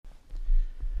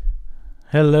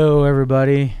Hello,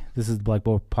 everybody. This is the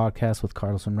Blackboard Podcast with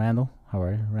Carlos and Randall. How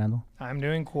are you, Randall? I'm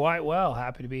doing quite well.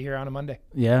 Happy to be here on a Monday.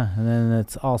 Yeah, and then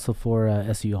it's also for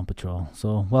SU on Patrol.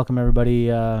 So welcome, everybody.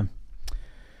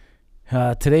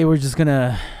 Today we're just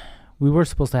we were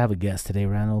supposed to have a guest today,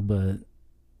 Randall, but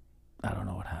I don't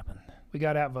know what happened. We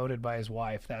got outvoted by his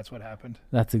wife. That's what happened.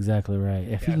 That's exactly right.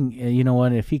 If he can, you know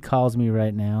what? If he calls me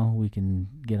right now, we can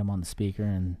get him on the speaker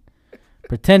and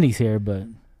pretend he's here, but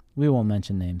we won't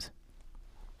mention names.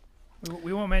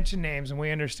 We won't mention names, and we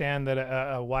understand that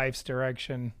a wife's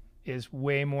direction is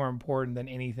way more important than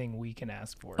anything we can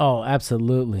ask for. Oh,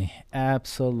 absolutely.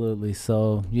 Absolutely.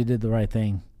 So you did the right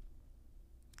thing.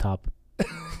 Top.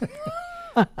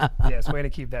 Yes, way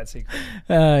to keep that secret.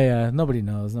 Yeah, nobody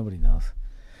knows.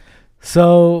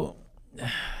 So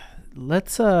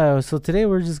let's so today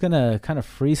we're just gonna kind of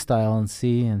freestyle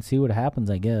and see what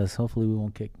happens, I guess. Hopefully we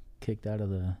won't get kicked out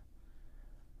of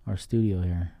our studio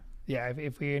here. Yeah,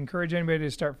 if we encourage anybody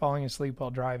to start falling asleep while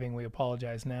driving, we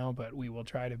apologize now, but we will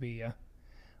try to be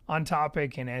on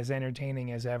topic and as entertaining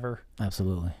as ever.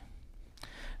 Absolutely.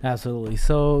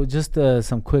 So just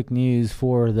some quick news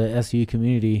for the SU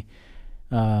community.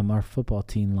 Our football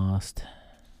team lost,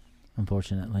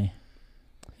 unfortunately.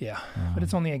 Yeah, but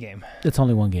it's only a game. It's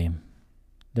only one game.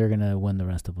 They're going to win the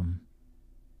rest of them.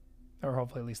 Or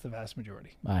hopefully at least the vast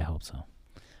majority. I hope so.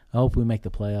 I hope we make the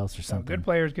playoffs or something. Good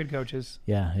players, good coaches.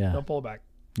 Yeah. They'll pull back.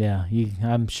 Yeah,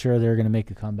 I'm sure they're going to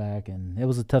make a comeback, and it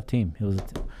was a tough team.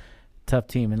 Tough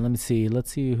team, and let's see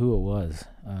who it was.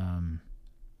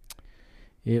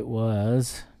 It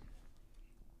was.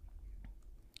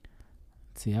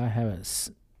 Let's see, I have it.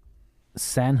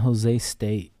 San Jose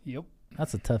State. Yep.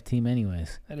 That's a tough team,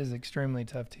 anyways. That is an extremely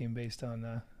tough team based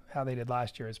on how they did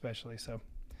last year, especially. So.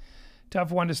 Tough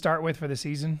one to start with for the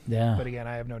season. Yeah. But again,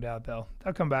 I have no doubt they'll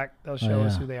come back. They'll show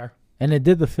us who they are. And it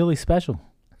did the Philly special.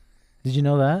 Did you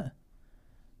know that?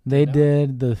 They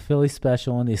did the Philly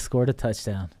special and they scored a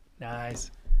touchdown. Nice.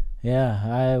 Yeah,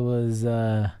 I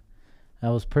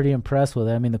was pretty impressed with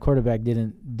it. I mean, the quarterback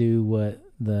didn't do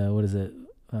who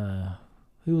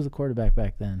was the quarterback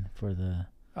back then for the...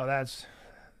 Oh, that's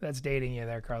dating you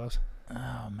there, Carlos.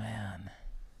 Oh, man.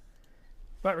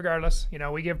 But regardless,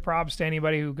 we give props to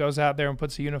anybody who goes out there and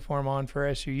puts a uniform on for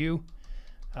SUU.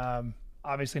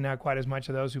 Obviously not quite as much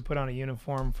of those who put on a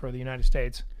uniform for the United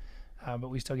States,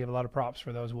 but we still give a lot of props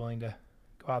for those willing to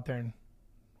go out there and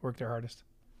work their hardest.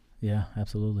 Yeah,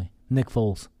 absolutely. Nick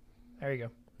Foles. There you go.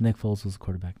 Nick Foles was the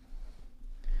quarterback.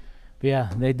 But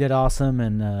yeah, they did awesome,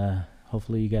 and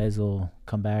hopefully you guys will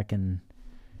come back and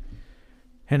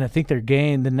I think the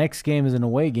next game is an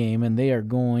away game, and they are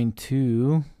going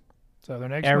to... So their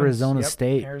next Arizona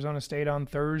State. Arizona State on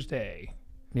Thursday.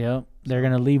 Yep. They're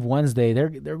going to leave Wednesday. They're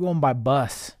going by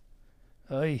bus.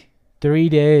 Oy. 3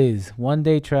 days. 1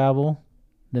 day travel,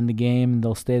 then the game.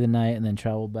 They'll stay the night and then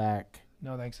travel back.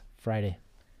 No thanks. Friday.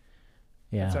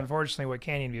 Yeah. That's unfortunately what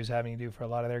Canyon View is having to do for a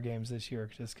lot of their games this year,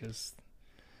 just because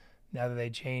now that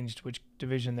they changed which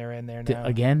division they're in there now.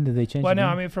 Again? Did they change? Well, no,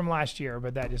 I mean from last year,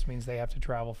 but that just means they have to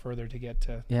travel further to get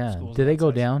to schools. Did they go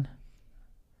size. down?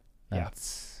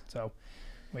 That's... So,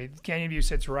 Canyon View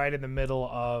sits right in the middle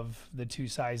of the two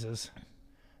sizes,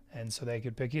 and so they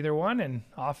could pick either one, and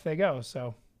off they go.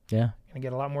 So, yeah, gonna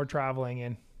get a lot more traveling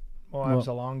in. Moab's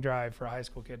a long drive for a high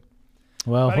school kid.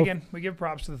 Well, but again, we give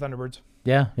props to the Thunderbirds.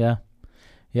 Yeah,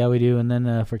 we do. And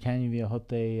then for Canyon View, I hope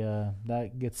they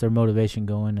that gets their motivation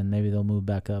going, and maybe they'll move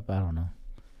back up. I don't know.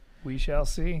 We shall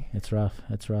see. It's rough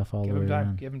all the way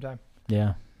around. Give them time.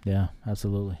 Yeah,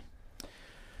 absolutely.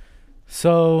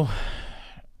 So.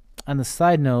 On the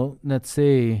side note, let's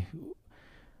see,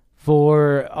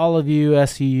 for all of you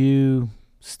SUU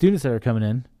students that are coming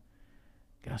in,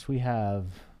 gosh,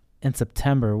 in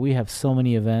September, we have so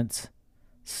many events,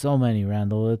 so many,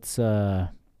 Randall. It's,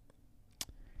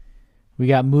 we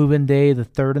got move-in day, the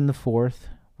 3rd and the 4th,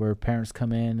 where parents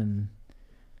come in and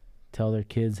tell their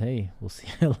kids, hey, we'll see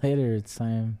you later. It's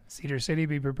time. Cedar City,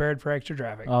 be prepared for extra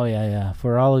traffic. Oh, yeah.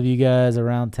 For all of you guys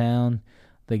around town,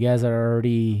 the guys that are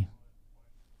already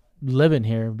living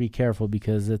here, be careful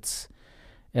because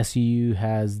SUU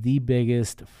has the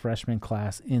biggest freshman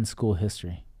class in school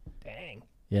history. Dang.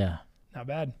 Yeah. Not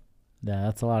bad. Yeah,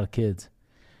 that's a lot of kids.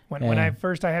 When I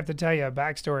have to tell you a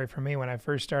backstory for me when I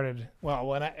first started,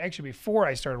 before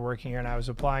I started working here and I was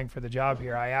applying for the job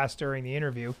here, I asked during the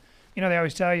interview, they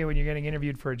always tell you when you're getting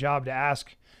interviewed for a job to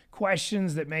ask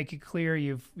questions that make it clear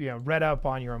you've read up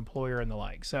on your employer and the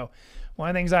like. So one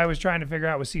of the things I was trying to figure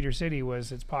out with Cedar City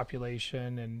was its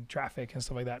population and traffic and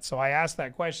stuff like that. So I asked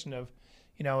that question of,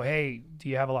 hey, do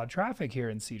you have a lot of traffic here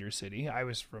in Cedar City? I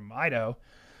was from Idaho.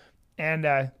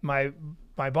 And my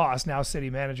my boss, now city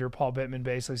manager Paul Bittman,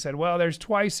 basically said, well, there's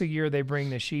twice a year they bring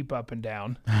the sheep up and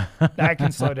down. That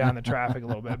can slow down the traffic a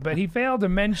little bit. But he failed to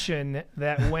mention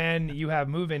that when you have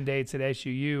move-in dates at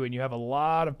SUU and you have a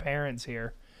lot of parents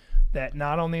here, that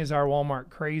not only is our Walmart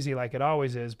crazy like it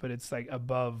always is, but it's like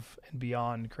above and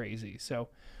beyond crazy. So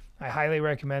I highly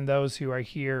recommend those who are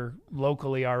here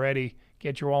locally already,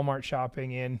 get your Walmart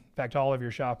shopping in fact, all of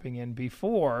your shopping in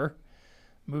before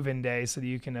move-in day so that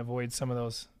you can avoid some of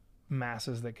those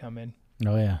masses that come in.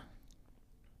 Oh, yeah.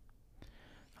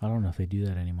 I don't know if they do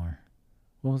that anymore.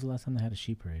 When was the last time they had a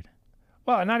sheep parade?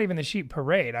 Well, not even the sheep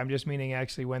parade. I'm just meaning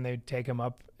actually when they take them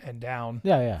up and down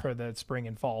for the spring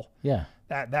and fall. Yeah.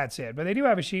 That's it. But they do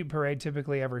have a sheep parade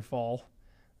typically every fall.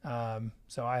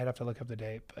 So I'd have to look up the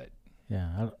date. But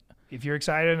yeah, if you're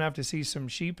excited enough to see some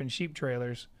sheep and sheep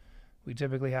trailers, we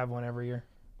typically have one every year.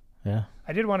 Yeah.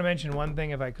 I did want to mention one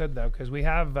thing if I could, though, because we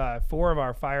have 4 of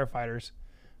our firefighters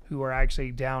who are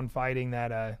actually down fighting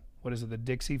that, the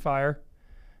Dixie Fire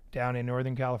down in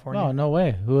Northern California. Oh, no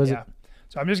way. Who is it?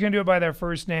 So I'm just going to do it by their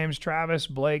first names, Travis,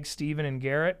 Blake, Steven, and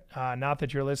Garrett. Not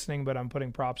that you're listening, but I'm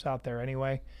putting props out there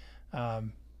anyway.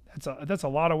 That's a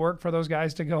lot of work for those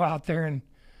guys to go out there and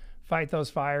fight those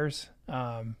fires.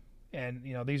 And,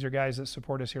 these are guys that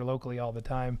support us here locally all the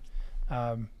time.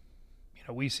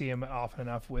 We see them often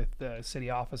enough with the city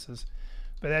offices.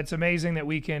 But that's amazing that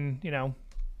we can,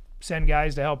 send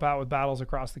guys to help out with battles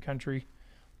across the country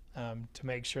to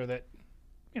make sure that,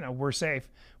 we're safe.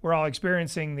 We're all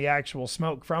experiencing the actual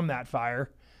smoke from that fire.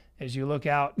 As you look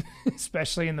out,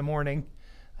 especially in the morning,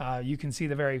 you can see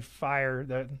the very fire,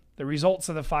 the results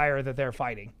of the fire that they're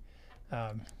fighting.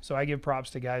 So I give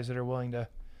props to guys that are willing to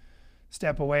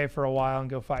step away for a while and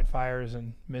go fight fires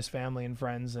and miss family and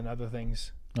friends and other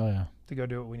things. Oh, yeah. To go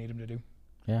do what we need them to do.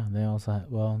 Yeah, they also have,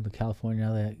 the California,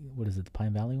 now what is it, the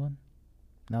Pine Valley one?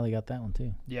 Now they got that one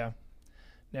too. Yeah.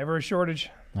 Never a shortage.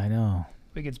 I know.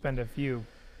 We could spend a few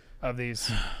of these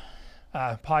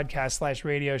podcast /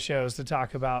 radio shows to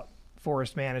talk about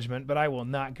forest management, but I will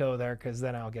not go there because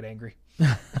then I'll get angry.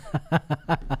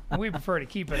 We prefer to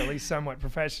keep it at least somewhat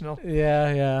professional.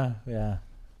 Yeah,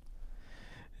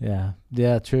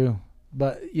 true.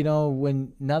 But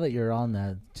now that you're on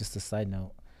that, just a side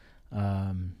note,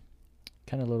 kind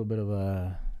of a little bit of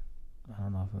a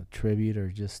tribute or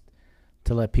just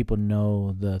to let people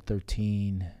know the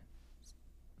 13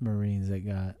 Marines that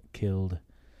got killed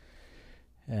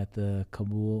at the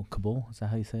Kabul, is that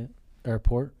how you say it?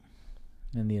 Airport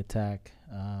in the attack.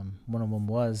 One of them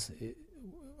was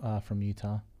from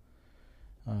Utah.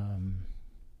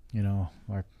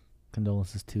 Our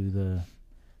condolences to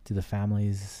the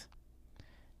families,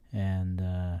 and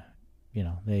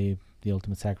the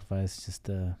ultimate sacrifice. Just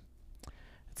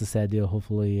it's a sad deal.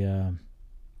 Hopefully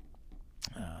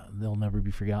they'll never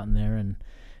be forgotten there, and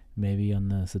maybe on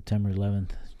the September 11th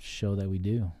show that we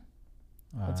do.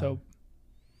 Let's hope.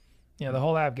 The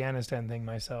whole Afghanistan thing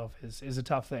myself is a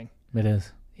tough thing. It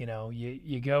is.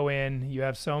 You go in, you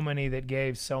have so many that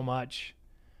gave so much,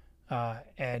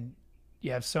 and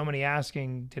you have so many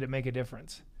asking, did it make a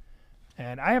difference?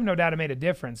 And I have no doubt it made a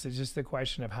difference. It's just the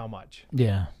question of how much.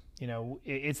 Yeah.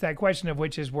 It's that question of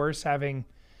which is worse, having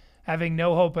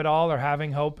no hope at all or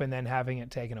having hope and then having it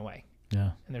taken away.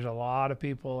 Yeah. And there's a lot of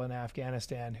people in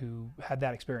Afghanistan who had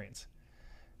that experience.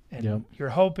 And Yep. our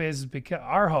hope is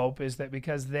that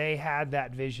because they had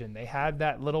that vision, they had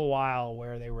that little while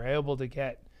where they were able to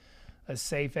get a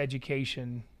safe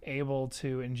education, able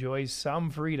to enjoy some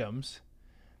freedoms,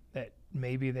 that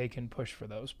maybe they can push for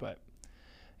those. But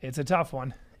it's a tough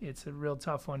one. It's a real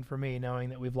tough one for me, knowing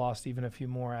that we've lost even a few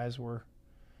more as we're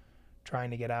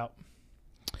trying to get out.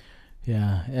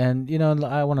 Yeah, and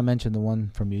I want to mention the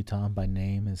one from Utah by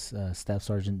name is Staff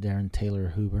Sergeant Darren Taylor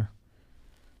Huber.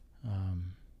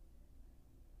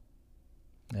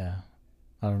 Yeah,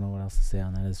 I don't know what else to say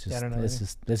on that. It's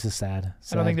just sad.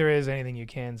 I don't think there is anything you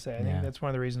can say. I think Yeah. that's one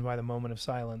of the reasons why the moment of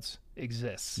silence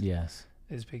exists. Yes.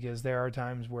 Is because there are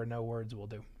times where no words will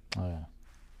do. Oh yeah.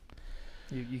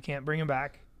 You can't bring them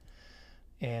back,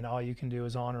 and all you can do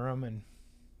is honor them and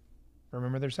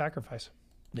remember their sacrifice.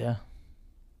 Yeah.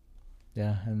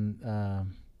 Yeah,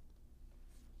 and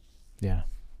yeah.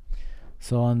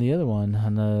 So on the other one,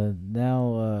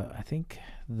 I think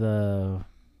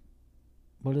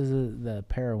what is it? The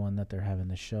para one that they're having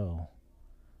the show,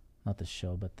 not the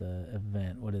show, but the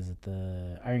event. What is it?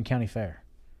 The Iron County Fair.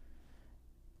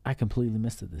 I completely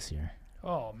missed it this year.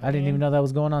 Oh man! I didn't even know that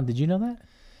was going on. Did you know that?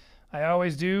 I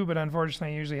always do, but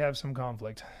unfortunately, I usually have some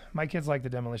conflict. My kids like the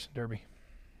Demolition Derby.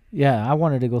 Yeah, I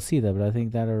wanted to go see that, but I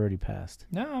think that already passed.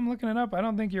 No, I'm looking it up. I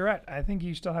don't think you're right. I think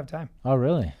you still have time. Oh,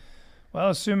 really? Well,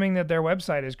 assuming that their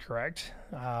website is correct,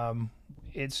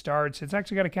 It starts. It's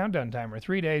actually got a countdown timer: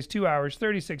 3 days, 2 hours,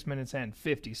 36 minutes, and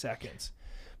 50 seconds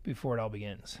before it all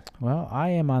begins. Well, I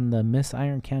am on the Miss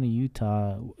Iron County,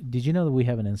 Utah. Did you know that we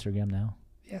have an Instagram now?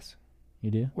 Yes,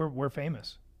 You do? we're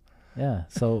famous. Yeah.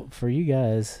 So for you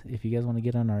guys, if you guys want to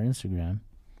get on our Instagram,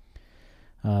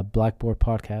 Blackboard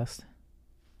Podcast,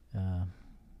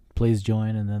 please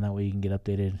join, and then that way you can get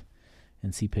updated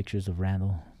and see pictures of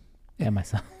Randall and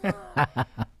myself.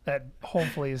 That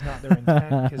hopefully is not their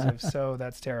intent, because if so,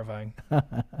 that's terrifying.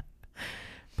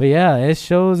 But yeah, it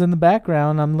shows in the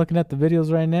background. I'm looking at the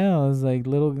videos right now. It's like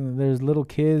there's little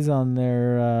kids on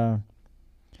their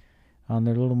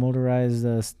little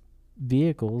motorized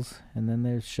vehicles, and then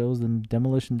there shows the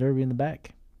demolition derby in the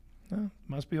back. Oh,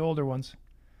 must be older ones.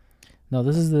 No,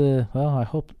 this is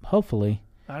hopefully.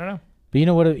 I don't know. But you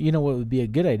know what would be a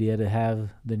good idea to have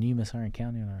the new Miss Iron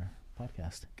County on our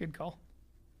podcast. Good call.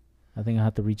 I think I'll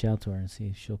have to reach out to her and see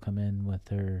if she'll come in with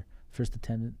her first and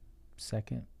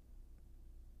second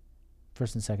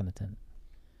attendant.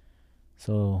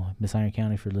 So Miss Iron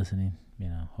County, for listening,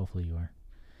 hopefully you are.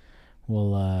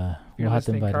 We'll If you're have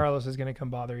to listening, invite her. Carlos is going to come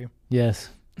bother you. Yes.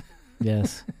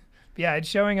 Yeah, it's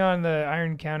showing on the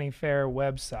Iron County Fair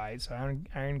website, so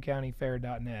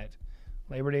ironcountyfair.net.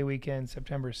 Labor Day weekend,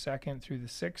 September 2nd through the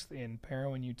 6th in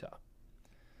Parowan, Utah.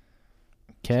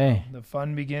 Okay. So the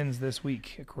fun begins this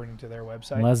week, according to their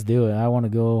website. Let's do it. I want to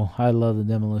go. I love the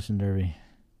demolition derby.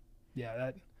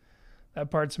 Yeah, that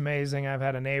part's amazing. I've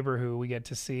had a neighbor who we get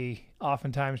to see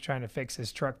oftentimes trying to fix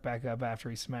his truck back up after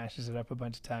he smashes it up a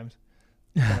bunch of times.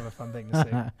 Kind of a fun thing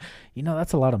to see.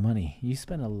 That's a lot of money. You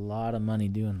spend a lot of money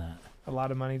doing that. A lot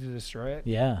of money to destroy it.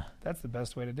 Yeah. That's the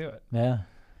best way to do it. Yeah.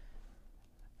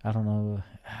 I don't know.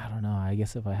 I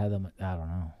guess if I had them, I don't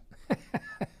know.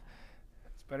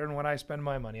 It's better than what I spend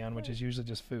my money on, which is usually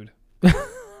just food.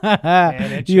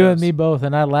 And you and me both,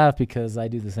 and I laugh because I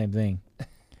do the same thing.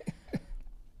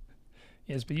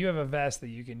 Yes, but you have a vest that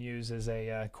you can use as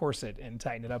a corset and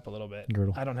tighten it up a little bit.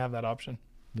 Girdle. I don't have that option.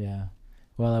 Yeah.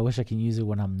 Well, I wish I can use it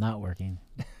when I'm not working.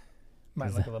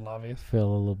 Might look a little obvious. Feel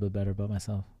a little bit better about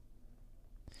myself.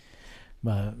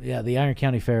 But yeah, the Iron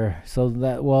County Fair. So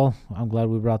I'm glad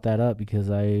we brought that up because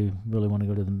I really want to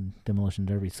go to the demolition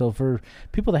derby. So for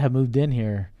people that have moved in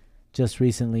here just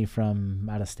recently from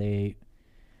out of state,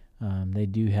 they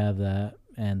do have that.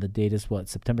 And the date is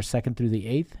September 2nd through the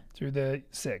 8th? Through the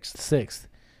 6th. 6th.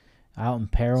 Out in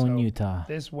Parowan, Utah.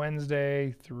 This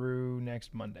Wednesday through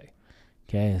next Monday.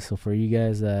 Okay, so for you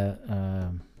guys that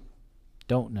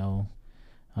don't know,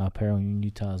 Parowan,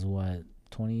 Utah is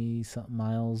 20-something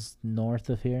miles north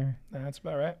of here? That's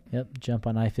about right. Yep, jump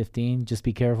on I-15. Just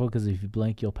be careful because if you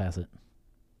blink, you'll pass it.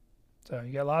 So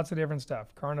you got lots of different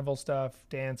stuff. Carnival stuff,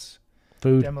 dance,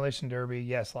 Food. demolition derby.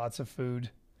 Yes, lots of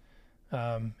food.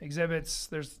 Exhibits.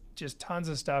 There's just tons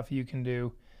of stuff you can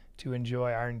do to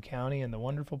enjoy Iron County and the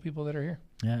wonderful people that are here.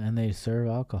 Yeah, and they serve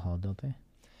alcohol, don't they?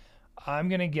 I'm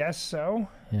going to guess so.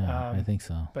 Yeah, I think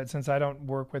so. But since I don't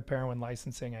work with Parowan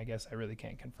licensing, I guess I really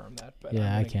can't confirm that. But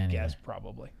Yeah, I'm I can't guess either.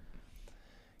 probably.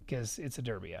 Because it's a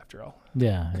derby after all.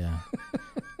 Yeah.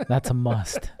 That's a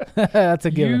must. That's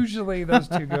a given. Usually those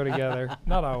two go together.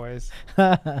 Not always.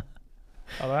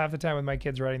 Although half the time with my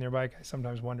kids riding their bike, I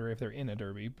sometimes wonder if they're in a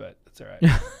derby, but that's all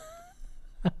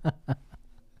right.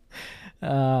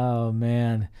 Oh,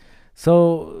 man.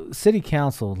 So, city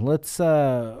council,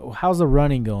 how's the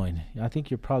running going? I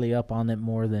think you're probably up on it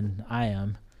more than I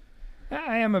am.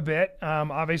 I am a bit.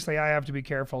 Obviously, I have to be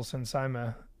careful since I'm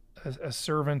a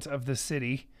servant of the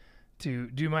city to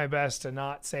do my best to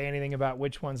not say anything about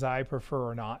which ones I prefer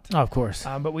or not. Oh, of course.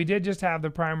 But we did just have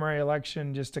the primary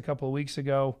election just a couple of weeks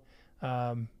ago.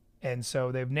 And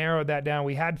so they've narrowed that down.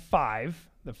 We had 5.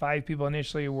 The 5 people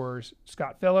initially were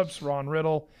Scott Phillips, Ron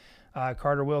Riddle,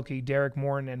 Carter Wilkie, Derek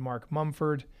Morton, and Mark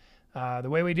Mumford. The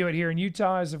way we do it here in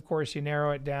Utah is, of course, you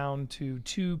narrow it down to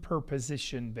 2 per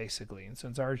position, basically. And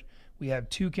since we have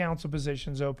 2 council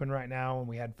positions open right now, and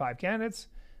we had 5 candidates,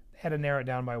 they had to narrow it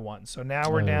down by 1. So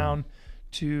now we're down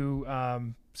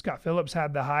to Scott Phillips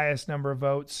had the highest number of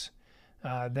votes,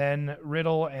 then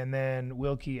Riddle, and then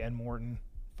Wilkie and Morton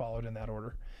followed in that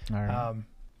order. All right.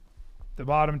 The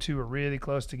bottom 2 are really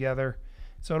close together.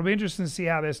 So it'll be interesting to see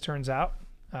how this turns out.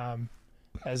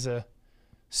 As a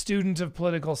student of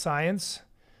political science,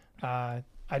 I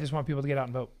just want people to get out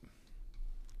and vote.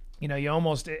 You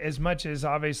almost, as much as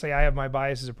obviously I have my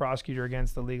bias as a prosecutor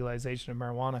against the legalization of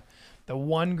marijuana, the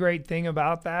one great thing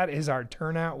about that is our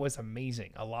turnout was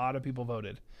amazing. A lot of people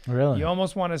voted. Really? You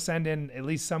almost want to send in at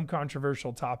least some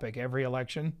controversial topic every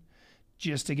election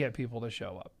just to get people to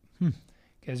show up.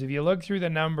 Because if you look through the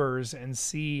numbers and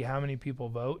see how many people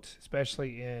vote,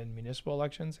 especially in municipal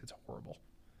elections, it's horrible.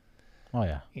 Oh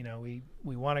yeah. You know, we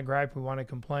want to gripe, we want to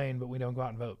complain, but we don't go out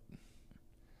and vote.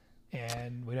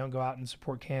 And we don't go out and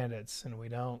support candidates, and we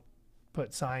don't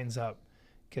put signs up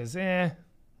because, I'll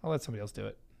let somebody else do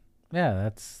it. Yeah,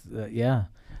 that's yeah.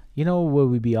 You know what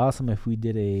would be awesome if we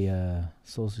did a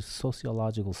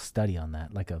sociological study on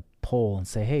that, like a poll, and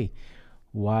say, hey,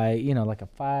 why, like a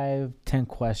 5-10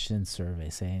 question survey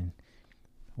saying,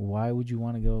 why would you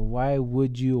want to go? Why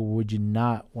would you or would you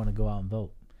not want to go out and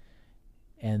vote?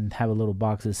 And have a little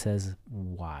box that says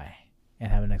why, and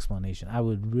have an explanation. I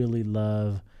would really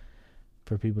love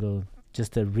for people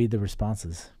to read the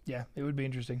responses. Yeah, it would be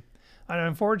interesting. And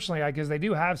unfortunately, because they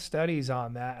do have studies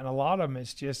on that, and a lot of them,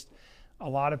 it's just a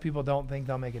lot of people don't think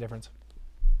they'll make a difference.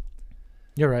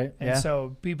 You're right. And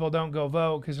so people don't go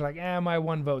vote because they're like, my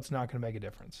one vote's not going to make a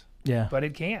difference. Yeah. But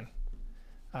it can.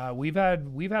 We've had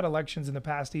elections in the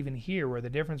past, even here, where the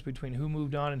difference between who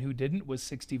moved on and who didn't was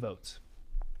 60 votes.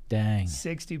 Dang.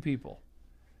 60 people.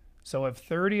 So if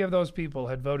 30 of those people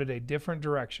had voted a different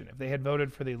direction, if they had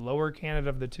voted for the lower candidate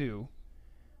of the two,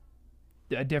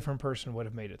 a different person would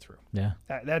have made it through. Yeah.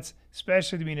 That's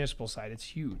especially the municipal side. It's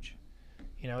huge.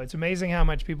 It's amazing how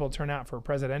much people turn out for a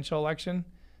presidential election.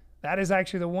 That is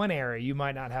actually the one area you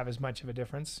might not have as much of a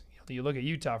difference. You look at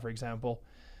Utah, for example,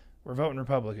 we're voting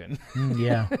Republican.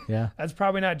 Yeah. That's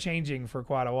probably not changing for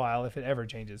quite a while, if it ever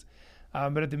changes.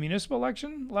 But at the municipal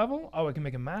election level, it can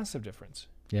make a massive difference.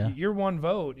 Yeah. Your one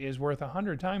vote is worth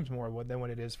 100 times more than what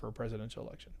it is for a presidential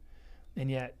election. And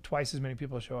yet twice as many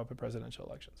people show up at presidential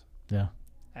elections. Yeah.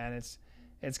 And it's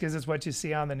because it's what you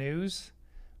see on the news.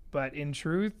 But in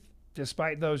truth,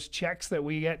 despite those checks that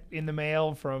we get in the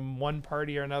mail from one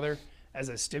party or another as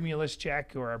a stimulus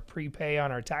check or a prepay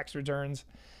on our tax returns,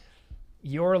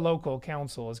 your local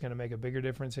council is going to make a bigger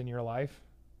difference in your life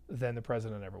than the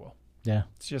president ever will. Yeah.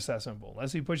 It's just that simple.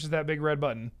 Unless he pushes that big red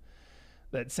button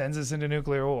that sends us into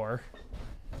nuclear war.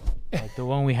 Like the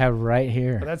one we have right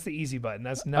here. But that's the easy button.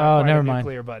 That's not quite a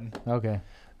nuclear button. Okay.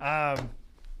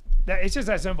 It's just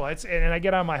that simple. And I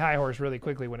get on my high horse really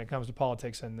quickly when it comes to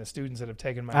politics, and the students that have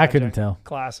taken my I couldn't tell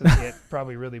classes get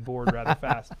probably really bored rather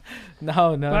fast.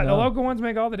 No. But the local ones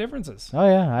make all the differences. Oh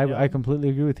yeah, I completely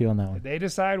agree with you on that one. They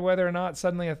decide whether or not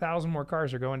suddenly 1,000 more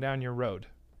cars are going down your road.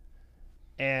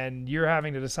 And you're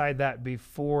having to decide that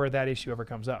before that issue ever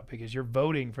comes up, because you're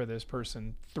voting for this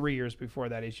person 3 years before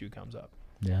that issue comes up.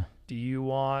 Yeah. Do you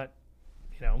want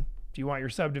your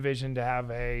subdivision to have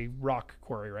a rock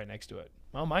quarry right next to it?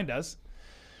 Well, mine does.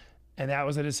 And that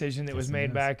was a decision that was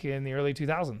made back in the early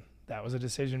 2000s. That was a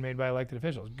decision made by elected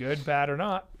officials. Good, bad, or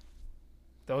not,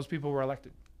 those people were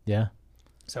elected. Yeah.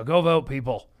 So go vote,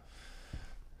 people.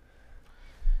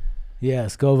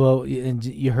 Yes, go vote. And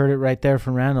you heard it right there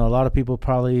from Randall. A lot of people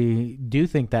probably do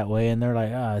think that way, and they're like,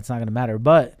 it's not going to matter.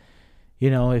 But,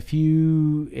 if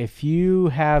you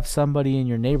have somebody in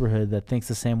your neighborhood that thinks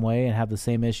the same way and have the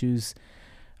same issues,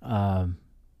 that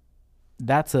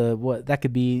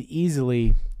could be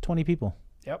easily 20 people.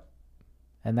 Yep.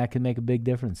 And that could make a big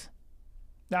difference.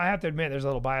 Now, I have to admit, there's a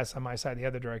little bias on my side the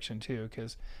other direction, too,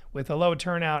 because with the low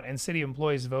turnout and city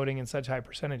employees voting in such high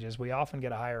percentages, we often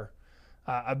get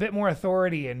a bit more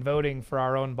authority in voting for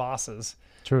our own bosses.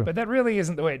 True. But that really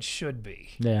isn't the way it should be.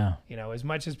 Yeah. As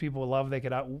much as people love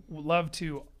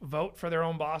to vote for their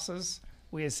own bosses,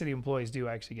 we as city employees do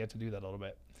actually get to do that a little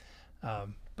bit.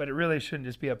 But it really shouldn't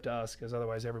just be up to us, because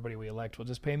otherwise everybody we elect will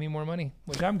just pay me more money,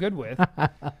 which I'm good with.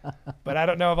 But I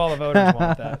don't know if all the voters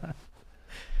want that.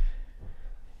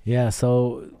 Yeah,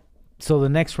 so the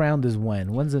next round is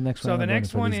when? When's the next round? So the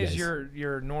next one is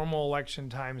your normal election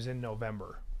times in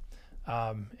November.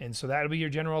 And so that'll be your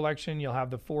general election. You'll have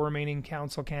the 4 remaining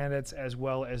council candidates as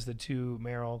well as the 2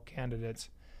 mayoral candidates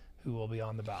who will be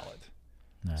on the ballot.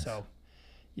 Nice. So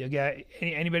you'll get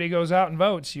anybody goes out and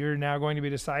votes, you're now going to be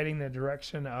deciding the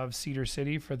direction of Cedar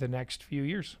City for the next few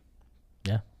years.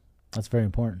 Yeah, that's very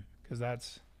important. Because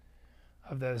that's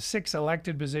of the 6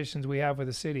 elected positions we have with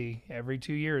the city, every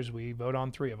 2 years we vote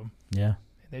on 3 of them. Yeah.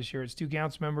 And this year it's 2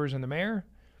 council members and the mayor.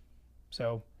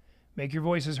 So make your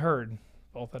voices heard,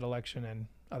 both at election and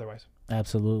otherwise.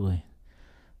 Absolutely.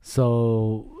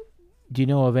 So do you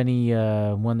know of any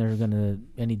when they're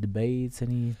any debates,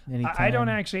 any I don't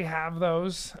actually have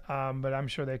those, but I'm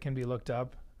sure they can be looked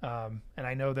up. And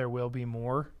I know there will be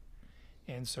more.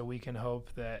 And so we can hope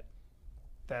that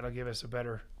that'll give us a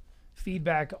better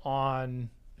feedback on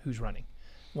who's running.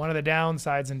 One of the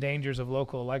downsides and dangers of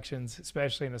local elections,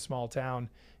 especially in a small town,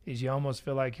 is you almost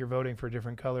feel like you're voting for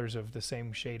different colors of the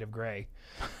same shade of gray.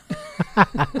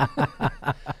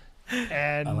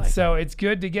 And so it's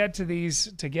good to get to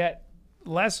these, to get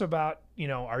less about,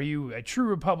 are you a true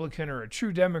Republican or a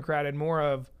true Democrat, and more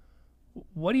of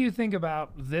what do you think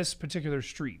about this particular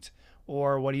street?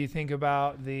 Or what do you think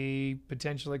about the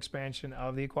potential expansion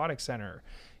of the aquatic center?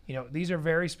 You know, these are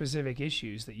very specific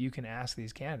issues that you can ask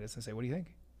these candidates and say, what do you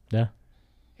think? Yeah.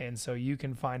 And so you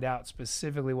can find out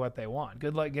specifically what they want.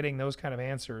 Good luck getting those kind of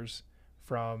answers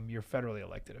from your federally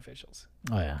elected officials.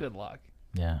 Oh yeah. Good luck.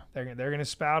 Yeah. They're going to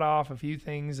spout off a few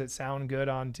things that sound good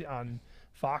on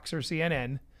Fox or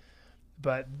CNN,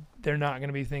 but they're not going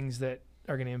to be things that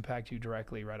are going to impact you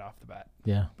directly right off the bat.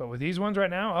 Yeah. But with these ones right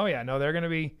now, oh yeah, no, they're going to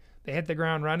be, they hit the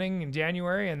ground running in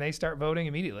January and they start voting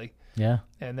immediately. Yeah.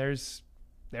 And there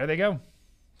they go.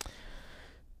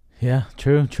 Yeah,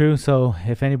 true. So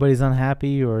if anybody's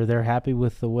unhappy or they're happy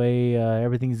with the way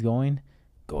everything's going,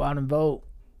 go out and vote.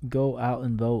 Go out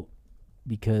and vote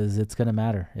because it's going to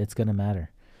matter. It's going to matter.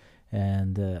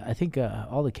 And I think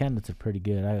all the candidates are pretty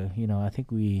good. I think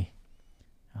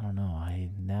I don't know.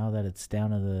 Now that it's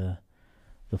down to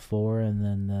the floor and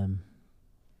then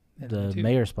the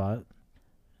mayor spot,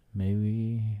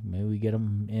 maybe we get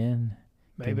them in.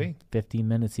 Maybe 15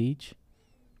 minutes each.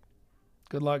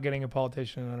 Good luck getting a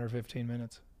politician in under 15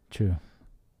 minutes. True.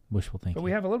 Wishful thinking. But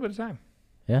we have a little bit of time.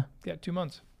 Yeah? Yeah, 2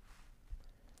 months.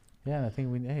 Yeah, I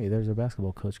think hey, there's our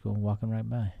basketball coach walking right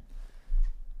by.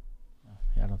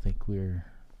 I don't think we're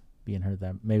being heard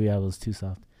that. Maybe I was too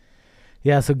soft.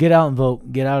 Yeah, so get out and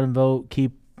vote. Get out and vote.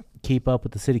 Keep up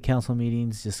with the city council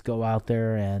meetings. Just go out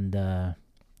there and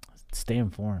stay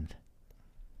informed.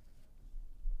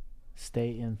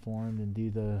 Stay informed and do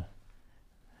the,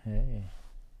 hey.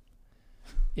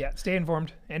 Yeah, stay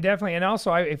informed. And definitely, and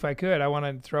also, if I could, I want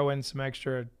to throw in some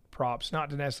extra props, not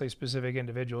to necessarily specific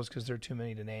individuals because there are too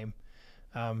many to name.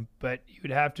 But you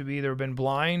would have to be either been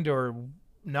blind or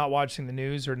not watching the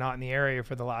news or not in the area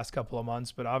for the last couple of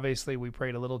months. But obviously, we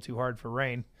prayed a little too hard for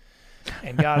rain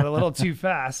and got it a little too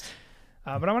fast.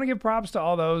 But I want to give props to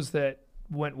all those that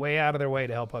went way out of their way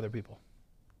to help other people.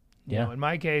 You know, in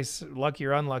my case, lucky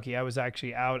or unlucky, I was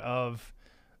actually out of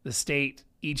the state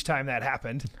each time that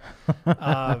happened.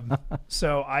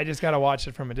 So I just got to watch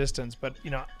it from a distance. But,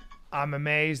 I'm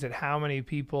amazed at how many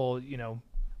people,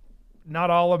 not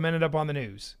all of them ended up on the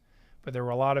news, but there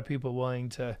were a lot of people willing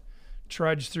to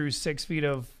trudge through 6 feet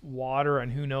of water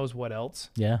and who knows what else.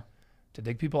 Yeah. To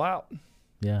dig people out.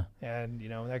 Yeah. And,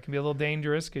 that can be a little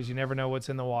dangerous because you never know what's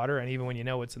in the water. And even when you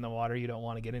know what's in the water, you don't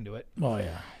want to get into it. Oh,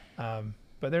 yeah.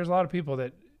 But there's a lot of people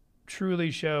that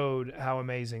truly showed how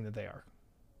amazing that they are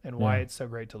and why it's so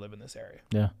great to live in this area.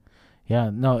 Yeah. Yeah.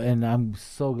 No, and I'm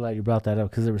so glad you brought that up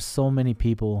because there were so many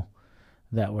people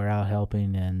that were out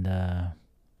helping and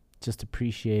just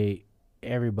appreciate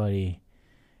everybody.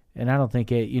 And I don't think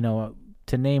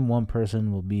to name one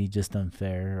person will be just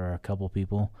unfair or a couple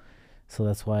people. So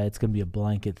that's why it's going to be a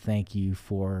blanket thank you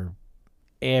for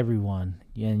everyone.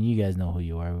 And you guys know who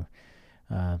you are.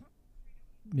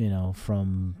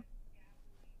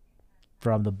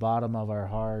 From the bottom of our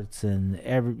hearts and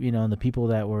and the people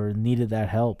that needed that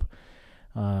help.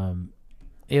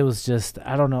 It was just,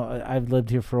 I don't know. I've lived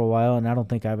here for a while and I don't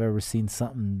think I've ever seen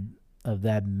something of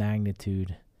that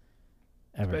magnitude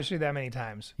ever. Especially that many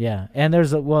times. Yeah. And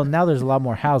now there's a lot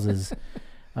more houses.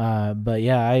 But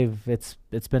yeah, it's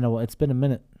been a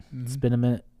minute. Mm-hmm. It's been a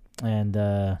minute. And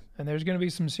there's going to be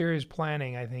some serious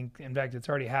planning, I think. In fact, it's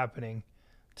already happening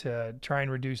to try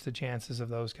and reduce the chances of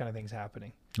those kind of things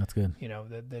happening. That's good.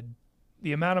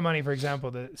 The amount of money, for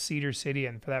example, that Cedar City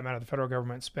and for that matter, the federal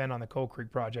government spent on the Coal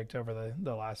Creek project over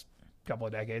the last couple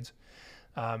of decades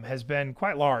has been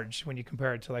quite large when you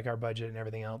compare it to like our budget and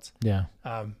everything else. Yeah.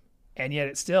 And yet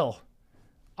it still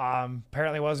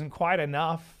apparently wasn't quite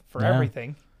enough for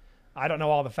everything. I don't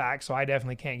know all the facts, so I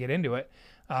definitely can't get into it.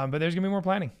 But there's going to be more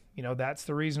planning. That's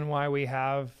the reason why we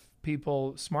have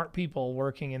smart people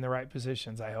working in the right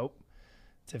positions, I hope,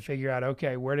 to figure out,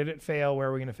 okay, where did it fail? Where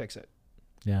are we going to fix it?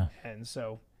 Yeah. And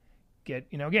so get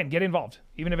involved.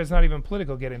 Even if it's not even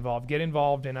political, get involved. Get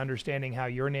involved in understanding how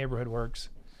your neighborhood works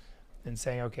and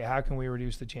saying, okay, how can we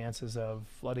reduce the chances of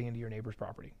flooding into your neighbor's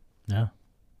property? Yeah.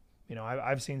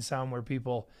 I've seen some where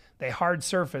people, they hard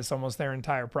surface almost their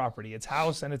entire property. It's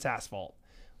house and it's asphalt.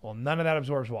 Well, none of that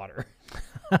absorbs water.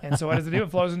 And so what does it do? It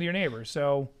flows into your neighbor.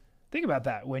 So think about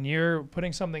that. When you're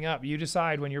putting something up, you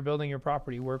decide when you're building your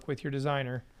property, work with your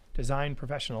design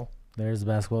professional. There's the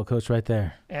basketball coach right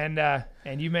there. And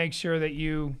you make sure that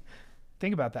you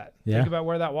think about that. Yeah. Think about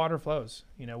where that water flows.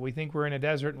 We think we're in a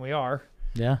desert, and we are.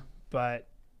 Yeah. But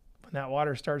when that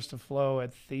water starts to flow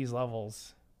at these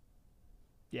levels,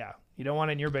 yeah, you don't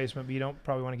want it in your basement, but you don't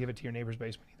probably want to give it to your neighbor's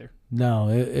basement either. No,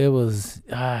 it was,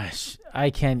 gosh, I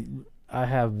I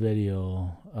have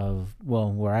video of,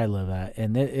 where I live at,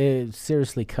 and it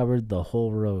seriously covered the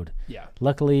whole road. Yeah.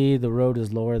 Luckily, the road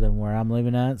is lower than where I'm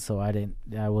living at, so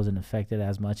I wasn't affected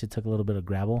as much. It took a little bit of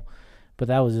gravel, but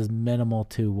that was just minimal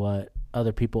to what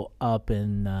other people up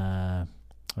in,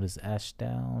 what is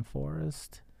Ashdown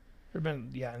Forest?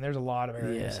 And there's a lot of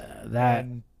areas. Yeah,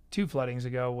 And 2 floodings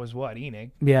ago was what, Enoch?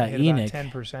 Yeah, hit Enoch.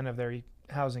 About 10% of their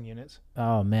housing units.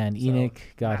 Oh man, So, Enoch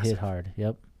got massive. hit hard.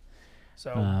 Yep.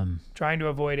 So trying to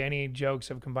avoid any jokes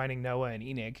of combining Noah and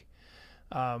Enoch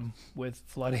with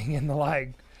flooding and the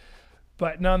like.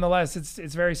 But nonetheless,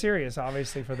 it's very serious,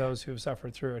 obviously, for those who have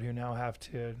suffered through it, who now have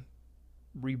to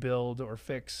rebuild or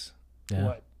fix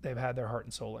what they've had their heart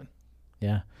and soul in.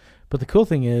 Yeah. But the cool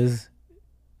thing is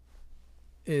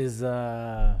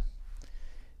the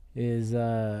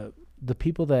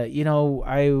people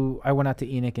that, I went out to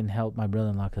Enoch and helped my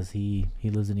brother-in-law because he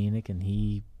lives in Enoch, and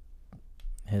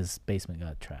his basement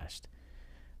got trashed.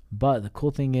 But the cool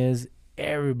thing is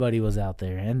everybody was out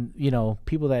there, and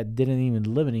people that didn't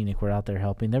even live in Enoch were out there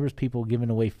helping. There was people giving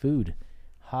away food,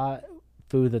 hot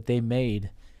food that they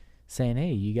made, saying,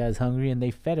 "Hey, you guys hungry?" And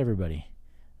they fed everybody.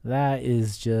 That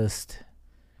was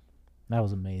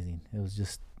amazing. It was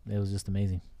just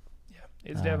amazing. Yeah,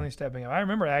 it's definitely stepping up. I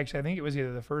remember, actually, I think it was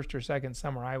either the first or second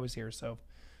summer I was here, so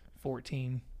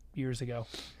 14 years ago,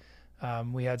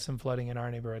 we had some flooding in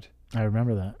our neighborhood. I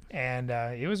remember that. And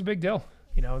it was a big deal.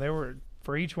 There were,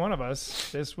 for each one of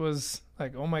us, this was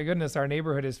like, oh my goodness, our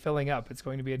neighborhood is filling up. It's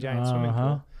going to be a giant swimming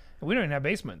pool. And we don't even have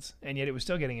basements, and yet it was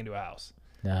still getting into a house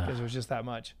because it was just that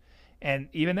much. And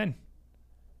even then,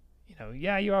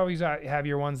 you always have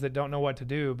your ones that don't know what to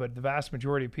do, but the vast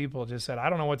majority of people just said, I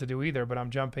don't know what to do either, but I'm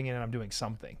jumping in and I'm doing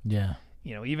something. Yeah.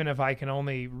 Even if I can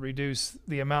only reduce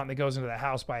the amount that goes into the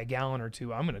house by a gallon or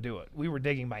 2, I'm going to do it. We were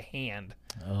digging by hand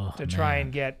to try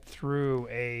and get through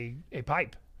a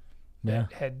pipe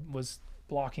that was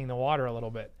blocking the water a little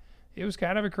bit. It was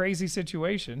kind of a crazy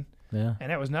situation. Yeah.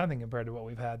 And that was nothing compared to what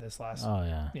we've had this last,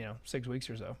 6 weeks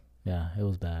or so. Yeah, it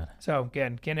was bad. So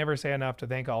again, can't never say enough to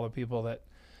thank all the people that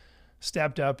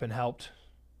stepped up and helped,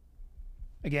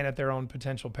 again, at their own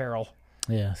potential peril.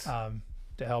 Yes. To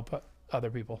help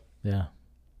other people. Yeah.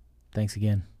 Thanks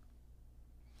again.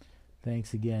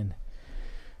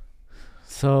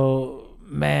 So,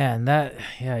 man,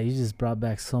 you just brought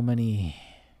back so many.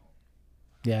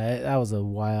 Yeah, that was a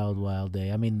wild, wild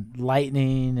day. I mean,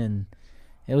 lightning, and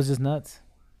it was just nuts.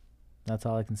 That's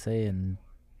all I can say. And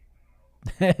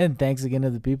and thanks again to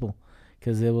the people,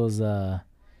 because it was,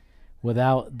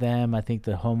 without them, I think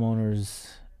the homeowners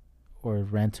or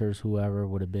renters, whoever,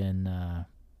 would have been,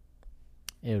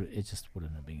 it just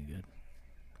wouldn't have been good.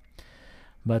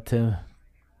 But on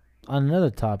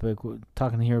another topic, we're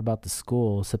talking here about the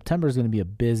school. September is going to be a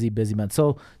busy, busy month.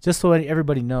 So just so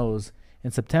everybody knows,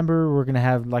 in September, we're going to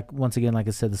have, once again, like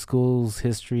I said, the school's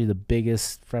history, the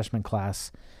biggest freshman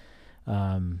class,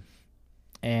 and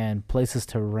places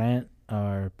to rent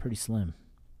are pretty slim.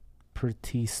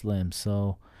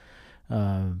 So,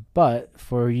 but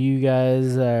for you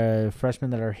guys,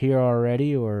 freshmen that are here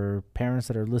already, or parents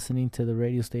that are listening to the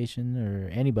radio station, or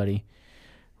anybody,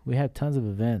 we have tons of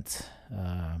events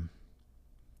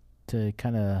to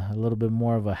kind of a little bit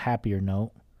more of a happier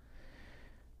note.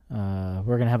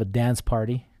 We're going to have a dance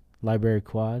party, Library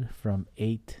Quad, from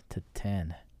 8 to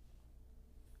 10.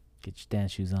 Get your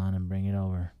dance shoes on and bring it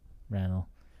over, Randall.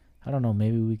 I don't know,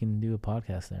 maybe we can do a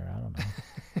podcast there. I don't know.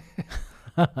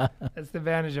 That's the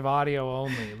advantage of audio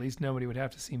only. At least nobody would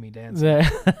have to see me dancing.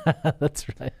 That's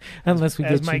right. Unless we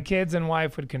as my kids and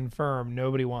wife would confirm,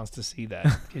 nobody wants to see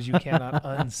that because you cannot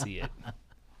unsee it.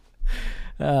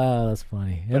 That's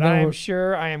funny. But I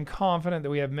am confident that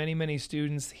we have many, many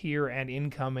students here and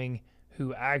incoming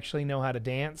who actually know how to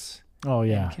dance. Oh,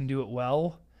 yeah. And can do it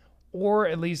well, or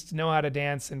at least know how to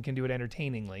dance and can do it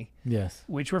entertainingly. Yes.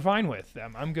 Which we're fine with.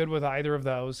 I'm good with either of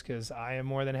those because I am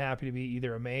more than happy to be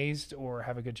either amazed or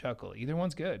have a good chuckle. Either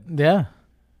one's good. Yeah.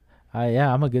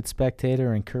 I'm a good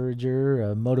spectator,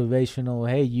 encourager, motivational.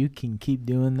 Hey, you can keep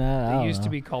doing that. They used to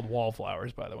be called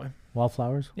wallflowers, by the way.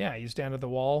 Wallflowers? Yeah, you stand at the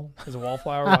wall as a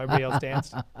wallflower while everybody else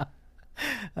danced.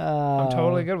 I'm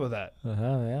totally good with that.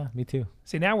 Yeah, me too.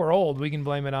 See, now we're old. We can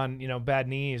blame it on, bad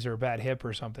knees or bad hip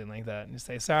or something like that. And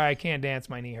say, sorry, I can't dance.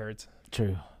 My knee hurts.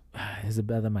 True. Is it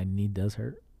bad that my knee does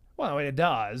hurt? Well, it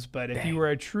does. But if you were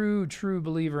a true, true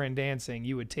believer in dancing,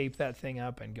 you would tape that thing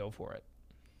up and go for it.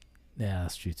 Yeah,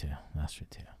 that's true too.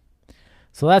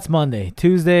 So that's Monday.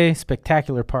 Tuesday,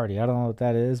 spectacular party. I don't know what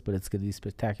that is, but it's going to be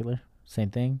spectacular. Same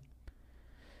thing.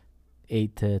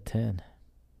 8 to 10.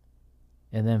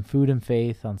 And then Food and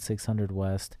Faith on 600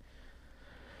 West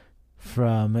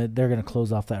they're going to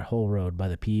close off that whole road by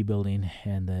the PE building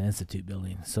and the Institute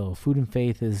building. So Food and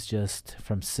Faith is just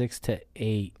from 6 to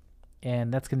 8,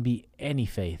 and that's going to be any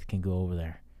faith can go over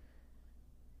there.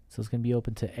 So it's going to be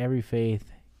open to every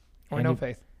faith. Or no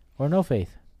faith. Or no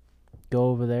faith. Go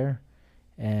over there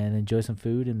and enjoy some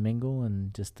food and mingle,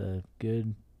 and just a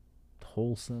good,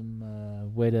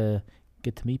 wholesome way to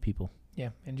get to meet people. Yeah,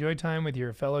 enjoy time with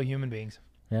your fellow human beings.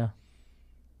 Yeah.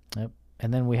 Yep.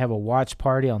 And then we have a watch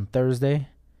party on Thursday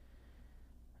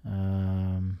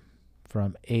from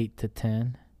 8 to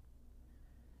 10.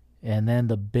 And then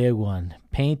the big one,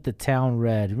 Paint the Town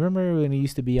Red. Remember when it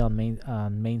used to be on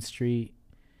Main Street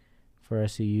for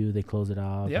SUU? They closed it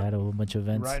off. Yep. They had a whole bunch of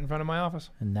events. Right in front of my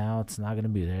office. And now it's not going to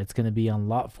be there. It's going to be on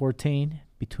Lot 14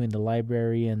 between the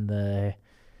library and the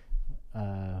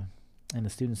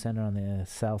student center on the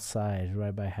south side,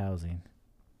 right by housing.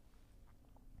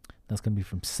 That's going to be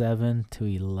from 7 to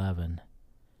 11.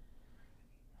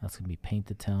 That's going to be Paint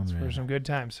the Town Red. For some good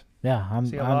times. Yeah. I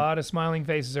see a lot of smiling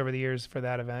faces over the years for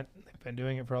that event. They've been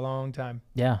doing it for a long time.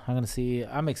 Yeah, I'm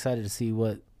excited to see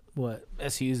what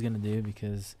SU is going to do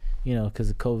because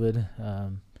of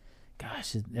COVID.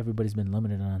 Everybody's been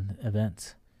limited on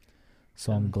events.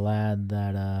 So I'm glad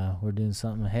that we're doing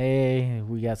something. Hey,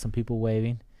 we got some people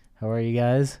waving. How are you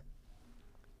guys?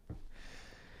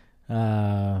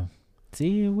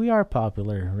 See, we are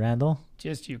popular, Randall.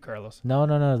 Just you, Carlos.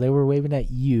 No. They were waving at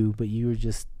you, but you were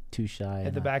just too shy.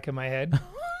 At the back of my head.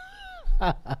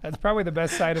 That's probably the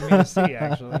best side of me to see,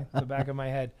 actually. The back of my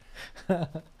head.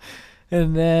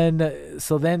 And then,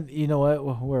 you know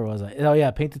what? Where was I? Oh, yeah,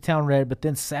 Paint the Town Red. But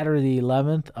then Saturday the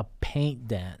 11th, a paint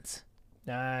dance.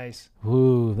 Nice.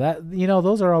 Ooh,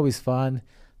 those are always fun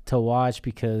to watch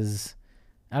because,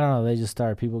 I don't know, they just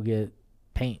start. People get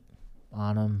paint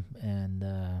on them,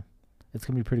 and it's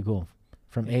going to be pretty cool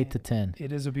from 8 to 10.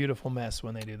 It is a beautiful mess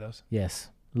when they do those. Yes.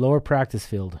 Lower practice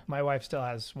field. My wife still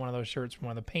has one of those shirts from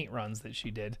one of the paint runs that she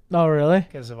did. Oh, really?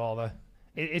 Because of all the...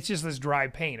 It's just this dry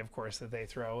paint, of course, that they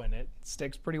throw, and it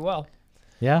sticks pretty well.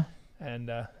 Yeah?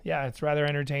 And, it's rather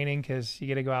entertaining because you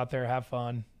get to go out there, have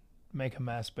fun, make a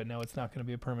mess, but no, it's not going to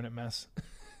be a permanent mess.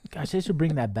 Gosh, they should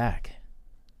bring that back.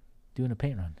 Doing a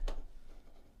paint run.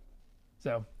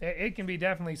 So it can be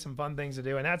definitely some fun things to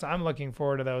do, and I'm looking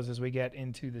forward to those as we get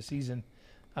into the season.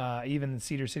 Even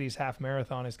Cedar City's half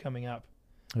marathon is coming up.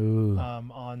 Ooh.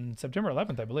 On September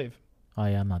 11th, I believe. Oh,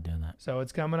 yeah, I'm not doing that. So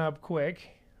it's coming up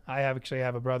quick. I actually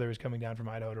have a brother who's coming down from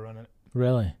Idaho to run it.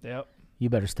 Really? Yep. You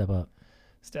better step up.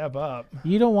 Step up.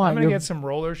 You don't want... I'm going to get some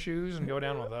roller shoes and go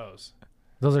down with those.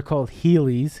 Those are called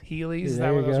Heelys. Heelys? Is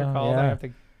that what those are called? Yeah. I have to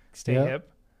stay hip.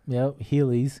 Yep,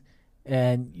 Heelys.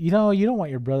 And, you don't want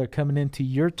your brother coming into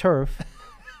your turf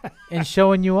and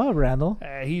showing you up, Randall.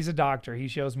 He's a doctor. He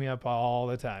shows me up all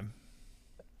the time.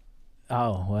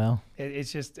 Oh, well.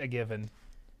 It's just a given.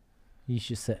 You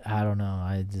should say, I don't know.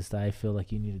 I feel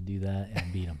like you need to do that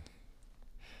and beat him.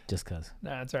 Just because. No,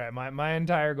 that's all right. My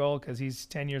entire goal, because he's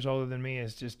 10 years older than me,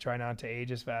 is just try not to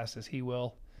age as fast as he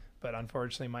will. But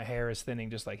unfortunately, my hair is thinning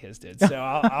just like his did. So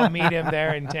I'll meet him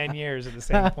there in 10 years at the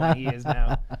same point he is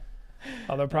now.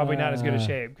 Although probably not as good a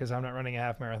shape because I'm not running a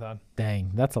half marathon.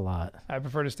 Dang, that's a lot. I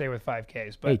prefer to stay with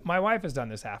 5Ks. But my wife has done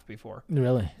this half before.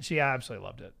 Really? She absolutely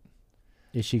loved it.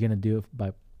 Is she going to do it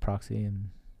by proxy and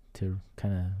to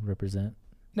kind of represent?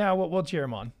 No, we'll cheer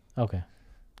him on. Okay.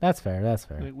 That's fair. That's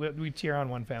fair. We cheer on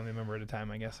one family member at a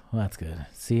time, I guess. Well, that's good.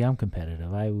 See, I'm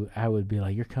competitive. I would be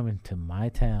like, you're coming to my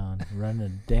town, running a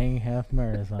dang half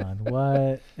marathon. What?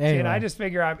 Anyway. See, and I just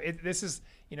figure this is,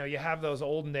 you have those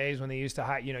olden days when they used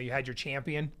to, you had your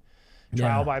champion,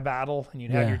 trial by battle, and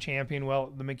you'd have your champion. Well,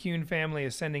 the McCune family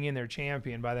is sending in their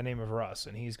champion by the name of Russ,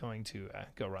 and he's going to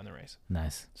go run the race.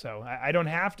 Nice. So I don't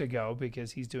have to go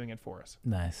because he's doing it for us.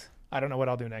 Nice. I don't know what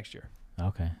I'll do next year.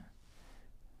 Okay.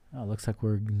 Oh, looks like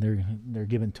they're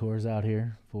giving tours out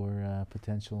here for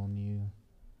potential new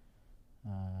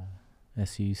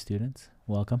SU students.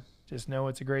 Welcome. Just know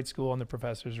it's a great school and the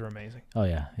professors are amazing. Oh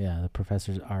yeah, the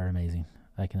professors are amazing.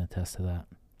 I can attest to that.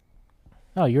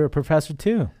 Oh, you're a professor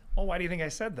too. Oh, why do you think I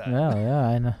said that? Yeah,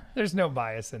 I know. There's no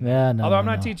bias in that. Yeah, no. Although I'm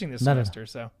not teaching this semester,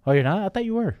 so. Oh, you're not? I thought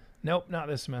you were. Nope, not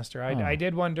this semester. I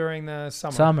did one during the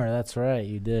summer. Summer, that's right,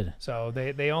 you did. So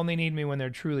they only need me when they're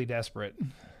truly desperate,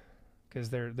 because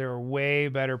there are way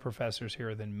better professors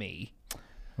here than me.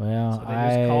 Well, so they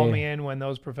just call me in when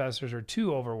those professors are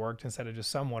too overworked instead of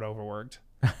just somewhat overworked.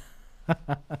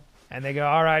 And they go,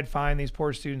 all right, fine, these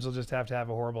poor students will just have to have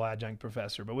a horrible adjunct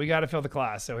professor, but we got to fill the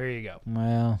class, so here you go.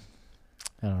 Well,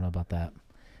 I don't know about that.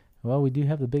 Well, we do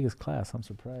have the biggest class. I'm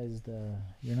surprised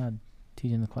you're not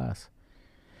teaching the class.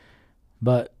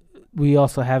 But we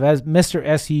also have as Mr.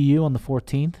 SUU on the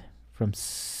 14th from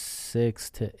 6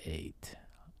 to 8.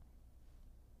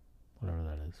 Whatever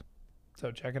that is.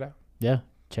 So check it out. Yeah,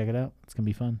 check it out. It's going to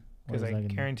be fun. What Because is I that gonna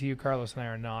be? guarantee you Carlos and I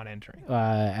are not entering.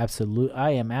 I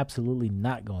am absolutely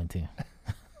not going to.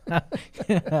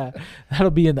 That'll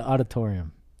be in the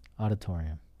auditorium.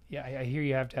 Yeah, I hear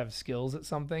you have to have skills at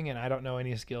something, and I don't know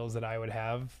any skills that I would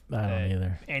have I that don't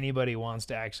either. anybody wants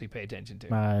to actually pay attention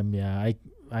to. Yeah,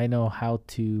 I know how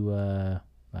to.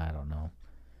 I don't know.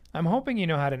 I'm hoping you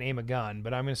know how to aim a gun,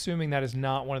 but I'm assuming that is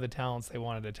not one of the talents they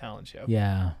wanted at a talent show.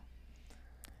 Yeah.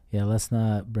 Let's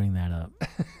not bring that up.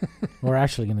 We're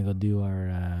actually gonna go do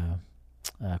our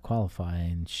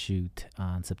qualifying shoot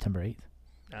on September 8th.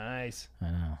 Nice.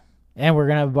 I know. And we're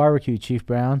gonna have a barbecue, Chief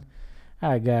Brown.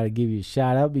 I gotta give you a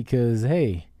shout out because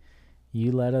hey,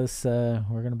 you let us.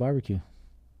 We're gonna barbecue.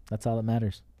 That's all that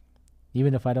matters.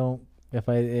 Even if I don't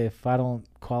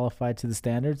qualify to the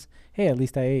standards, hey, at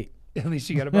least I ate. At least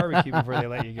you got a barbecue before they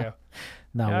let you go.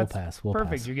 No, Yeah, we'll that's pass. We'll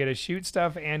Perfect. pass. You get to shoot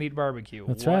stuff and eat barbecue.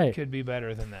 That's what right. could be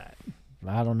better than that?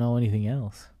 I don't know anything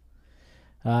else.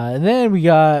 And then we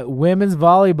got women's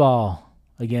volleyball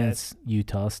against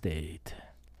Utah State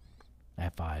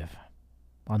at 5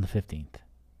 on the 15th.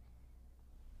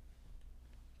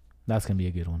 That's going to be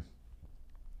a good one.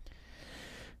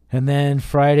 And then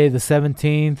Friday the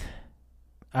 17th,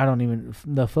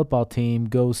 the football team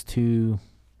goes to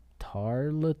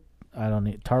Tarleton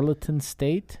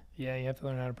State. Yeah, you have to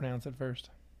learn how to pronounce it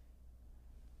first.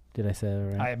 Did I say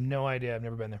that right? I have no idea. I've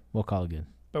never been there. We'll call it good.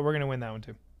 But we're going to win that one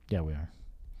too. Yeah, we are.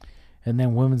 And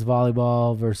then women's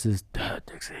volleyball versus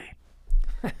Dixie.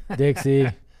 Dixie.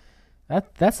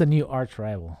 That's a new arch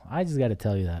rival. I just got to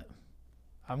tell you that.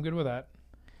 I'm good with that.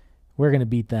 We're going to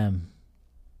beat them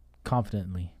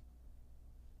confidently.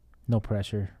 No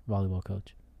pressure, volleyball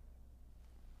coach.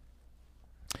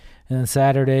 And then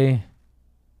Saturday,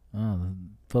 the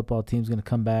football team's going to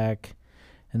come back.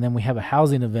 And then we have a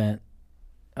housing event.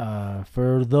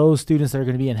 For those students that are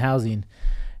going to be in housing,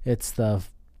 it's the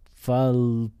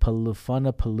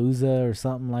Funapalooza or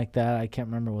something like that. I can't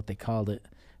remember what they called it.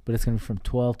 But it's going to be from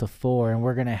 12 to 4, and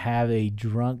we're going to have a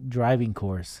drunk driving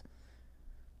course.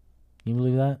 Can you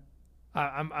believe that?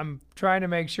 I'm trying to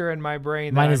make sure in my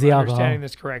brain that Minus I'm the understanding alcohol.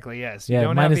 this correctly. Yes, Yeah, you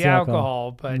don't have minus the the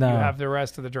alcohol, but No. you have the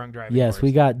rest of the drunk driving. Yes, course.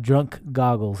 we got drunk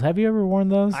goggles. Have you ever worn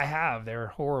those? I have. They're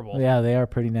horrible. Yeah, they are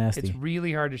pretty nasty. It's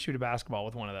really hard to shoot a basketball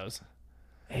with one of those.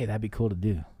 Hey, that'd be cool to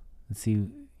do. Let's see.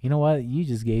 You know what? You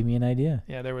just gave me an idea.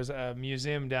 Yeah, there was a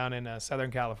museum down in Southern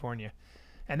California,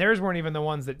 and theirs weren't even the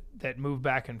ones that moved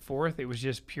back and forth. It was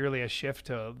just purely a shift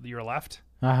to your left.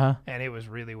 Uh-huh. And it was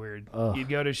really weird. Ugh. You'd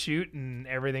go to shoot, and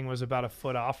everything was about a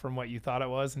foot off from what you thought it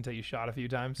was until you shot a few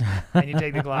times. And you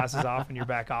take the glasses off, and you're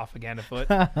back off again a foot.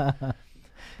 But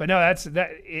no,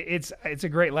 it's a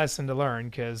great lesson to learn,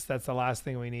 because that's the last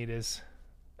thing we need is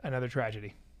another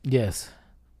tragedy. Yes.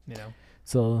 You know.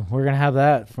 So we're going to have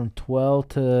that from 12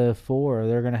 to 4.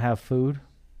 They're going to have food.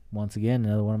 Once again,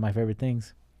 another one of my favorite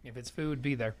things. If it's food,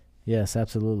 be there. Yes,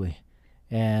 absolutely.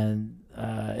 And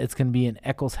it's going to be in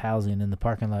Eccles Housing in the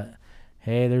parking lot.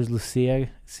 Hey, there's Lucia.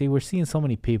 See, we're seeing so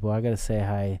many people. I got to say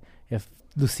hi. If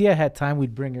Lucia had time,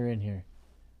 we'd bring her in here.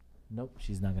 Nope,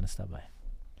 she's not going to stop by.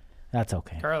 That's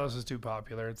okay. Carlos is too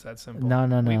popular. It's that simple. No.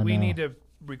 We need to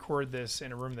record this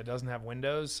in a room that doesn't have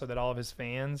windows so that all of his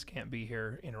fans can't be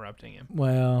here interrupting him.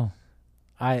 Well,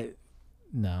 nobody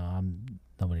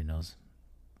knows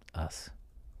us.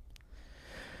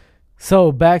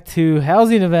 So back to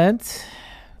housing event.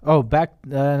 Oh,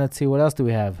 let's see. What else do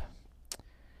we have?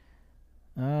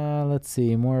 Let's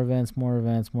see. More events. More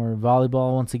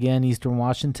volleyball once again. Eastern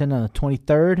Washington on the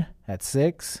 23rd at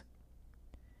 6.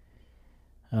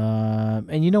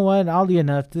 And you know what? Oddly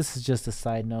enough, this is just a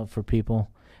side note for people.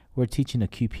 We're teaching a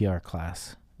QPR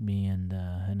class. Me and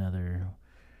another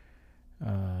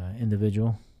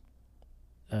individual.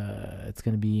 It's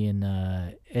going to be in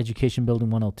Education Building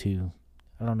 102.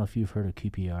 I don't know if you've heard of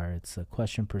QPR. It's a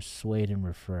question, persuade, and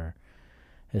refer.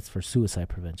 It's for suicide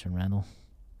prevention, Randall.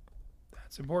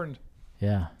 That's important.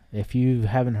 Yeah. If you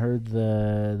haven't heard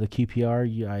the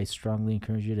QPR, I strongly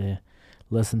encourage you to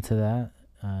listen to that.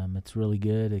 It's really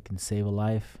good. It can save a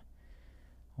life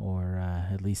or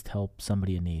at least help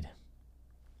somebody in need.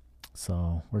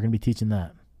 So we're going to be teaching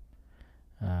that.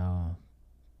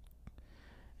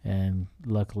 And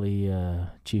luckily,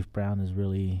 Chief Brown is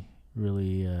really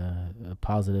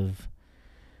positive.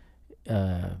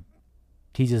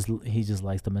 He just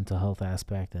likes the mental health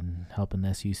aspect and helping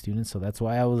SU students, so that's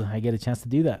why I get a chance to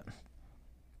do that.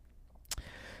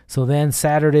 So then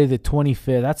Saturday the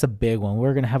 25th, that's a big one.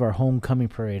 We're gonna have our homecoming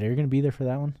parade. Are you gonna be there for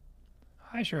that one?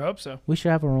 I sure hope so. We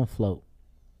should have our own float.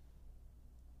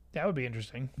 That would be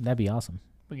interesting. That'd be awesome.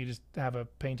 We could just have a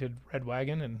painted red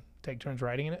wagon and take turns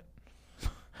riding in it.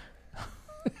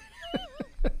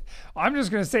 I'm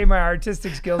just going to say my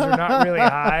artistic skills are not really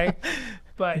high,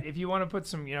 but if you want to put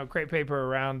some, crepe paper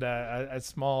around a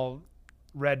small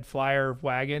red flyer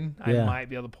wagon, I might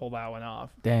be able to pull that one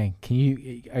off. Dang,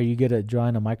 are you good at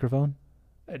drawing a microphone?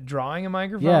 Drawing a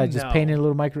microphone? Yeah, just painting a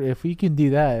little micro. If we can do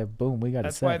that, boom, we got it.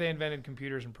 That's why they invented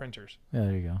computers and printers. Yeah,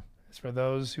 there you go. It's for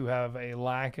those who have a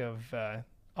lack of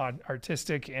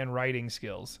artistic and writing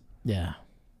skills. Yeah.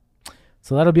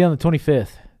 So that'll be on the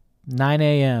 25th, 9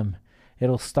 a.m.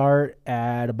 It'll start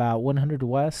at about 100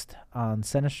 West on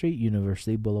Center Street,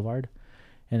 University Boulevard,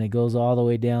 and it goes all the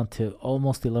way down to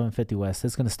almost 1150 West.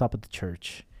 It's going to stop at the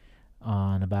church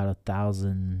on about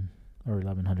 1,000 or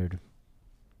 1,100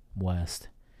 West,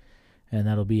 and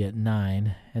that'll be at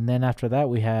 9. And then after that,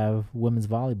 we have women's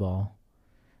volleyball.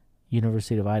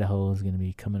 University of Idaho is going to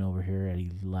be coming over here at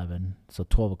 11, so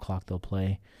 12 o'clock they'll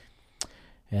play.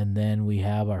 And then we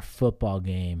have our football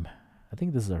game. I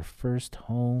think this is our first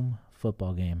home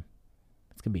football game.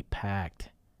 It's going to be packed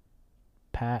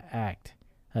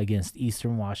against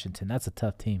Eastern Washington. That's a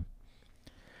tough team.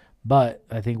 But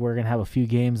I think we're going to have a few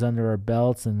games under our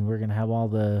belts, and we're going to have all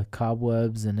the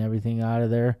cobwebs and everything out of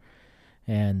there.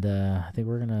 And I think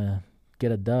we're going to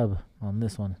get a dub on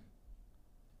this one.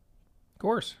 Of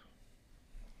course.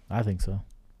 I think so.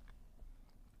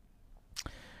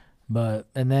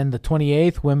 And then the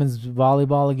 28th, women's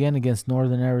volleyball again against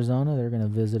Northern Arizona. They're going to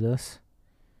visit us.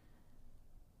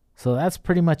 So that's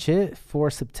pretty much it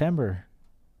for September.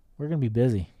 We're going to be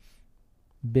busy.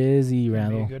 Busy,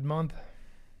 Randall. Be a good month.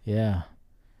 Yeah.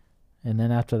 And then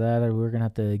after that, we're going to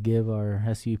have to give our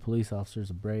SU police officers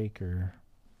a break or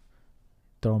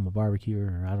throw them a barbecue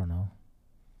or I don't know.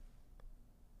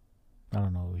 I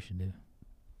don't know what we should do.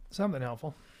 Something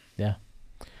helpful. Yeah.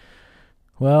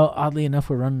 Well, oddly enough,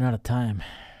 we're running out of time,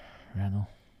 Randall.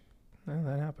 Well,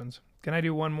 that happens. Can I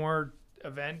do one more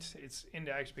event? It's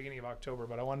into actually beginning of October,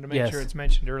 but I wanted to make sure it's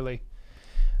mentioned early.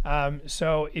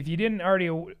 So if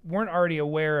you weren't already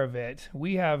aware of it,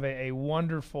 we have a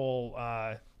wonderful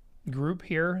group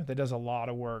here that does a lot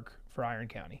of work for Iron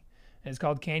County. And it's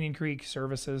called Canyon Creek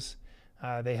Services.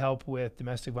 They help with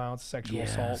domestic violence, sexual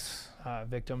assault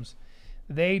victims.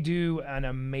 They do an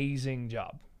amazing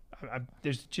job.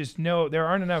 There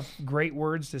aren't enough great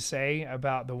words to say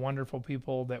about the wonderful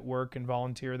people that work and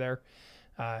volunteer there.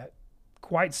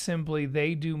 Quite simply,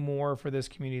 they do more for this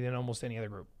community than almost any other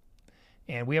group.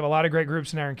 And we have a lot of great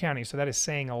groups in Iron County, so that is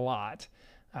saying a lot.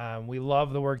 We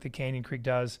love the work that Canyon Creek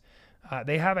does.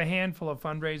 They have a handful of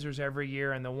fundraisers every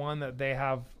year, and the one that they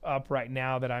have up right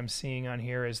now that I'm seeing on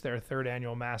here is their 3rd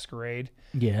annual masquerade.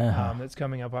 Yeah. That's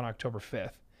coming up on October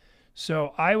 5th.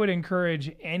 So I would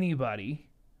encourage anybody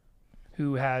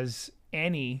who has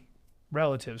any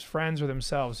relatives, friends, or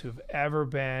themselves who've ever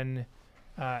been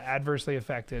adversely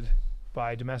affected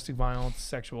by domestic violence,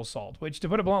 sexual assault, which, to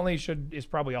put it bluntly, is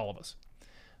probably all of us.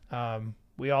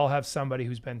 We all have somebody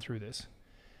who's been through this.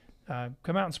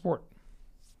 Come out and support.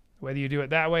 Whether you do it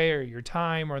that way or your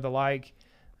time or the like,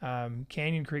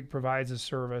 Canyon Creek provides a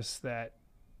service that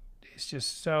is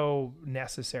just so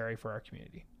necessary for our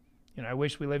community. I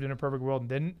wish we lived in a perfect world and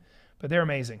didn't, but they're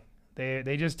amazing.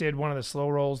 They just did one of the slow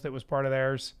rolls that was part of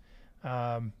theirs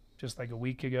just like a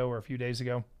week ago or a few days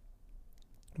ago.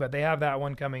 But they have that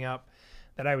one coming up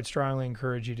that I would strongly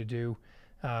encourage you to do.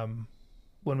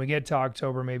 When we get to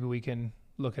October, maybe we can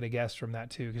look at a guest from that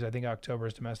too, because I think October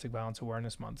is Domestic Violence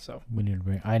Awareness Month. So we need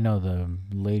to I know the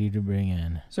lady to bring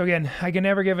in. So again, I can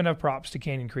never give enough props to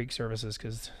Canyon Creek Services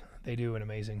because they do an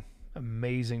amazing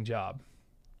job.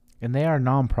 And they are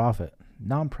nonprofit.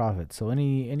 So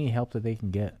any help that they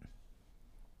can get.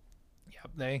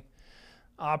 Yep, they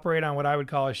operate on what I would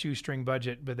call a shoestring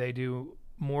budget, but they do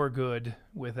more good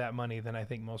with that money than I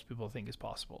think most people think is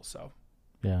possible. So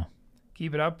yeah,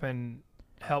 keep it up and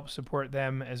help support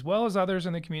them as well as others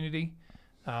in the community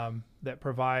that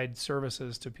provide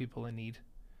services to people in need.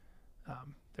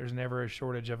 There's never a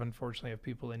shortage unfortunately, of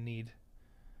people in need.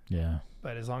 Yeah.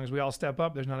 But as long as we all step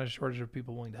up, there's not a shortage of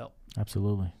people willing to help.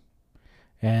 Absolutely.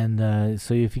 And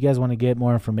so if you guys want to get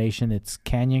more information, it's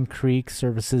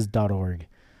canyoncreekservices.org.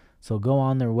 So go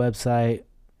on their website.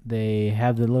 They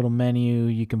have the little menu.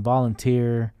 You can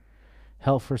volunteer,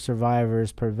 help for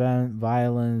survivors, prevent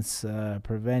violence,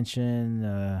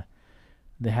 prevention.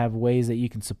 They have ways that you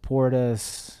can support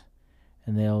us,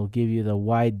 and they'll give you the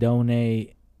why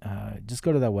donate. Just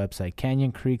go to that website,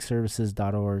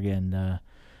 canyoncreekservices.org, and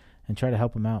try to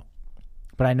help them out.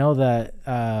 But I know that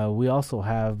we also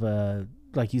have,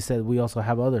 like you said, we also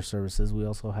have other services. We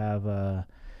also have,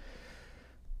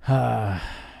 I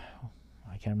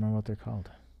can't remember what they're called.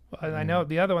 Well, I know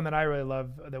the other one that I really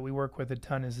love that we work with a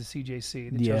ton is the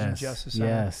CJC, the Children's Justice Center.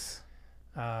 Yes.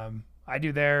 I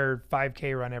do their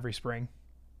 5K run every spring.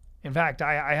 In fact,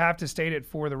 I have to state it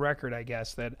for the record, I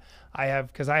guess, that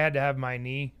because I had to have my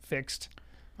knee fixed,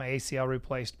 my ACL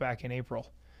replaced back in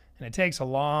April. And it takes a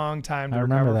long time to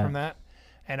recover from that.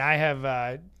 And I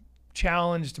have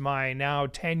challenged my now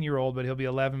 10-year-old, but he'll be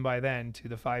 11 by then, to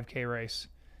the 5K race,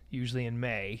 usually in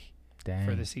May. Dang.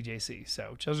 For the CJC.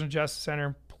 So Children's Justice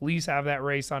Center, please have that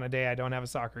race on a day I don't have a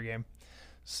soccer game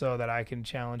so that I can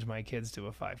challenge my kids to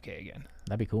a 5K again.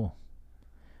 That'd be cool.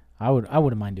 I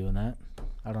wouldn't mind doing that.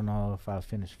 I don't know if I'll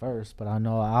finish first, but I'll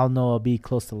know I'll be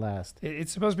close to last.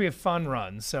 It's supposed to be a fun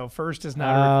run, so first is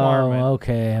not a requirement.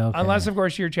 Okay. Unless, of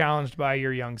course, you're challenged by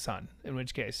your young son, in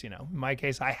which case, in my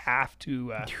case, I have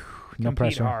to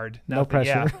compete hard. No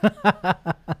pressure. Yeah.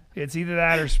 It's either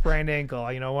that or sprained ankle.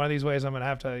 One of these ways I'm going to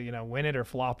have to, win it or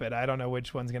flop it. I don't know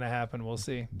which one's going to happen. We'll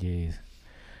see. Jeez.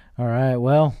 All right.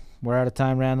 Well, we're out of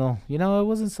time, Randall. It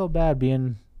wasn't so bad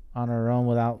being on our own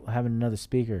without having another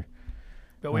speaker.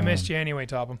 But we missed you anyway,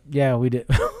 Topham. Yeah, we did.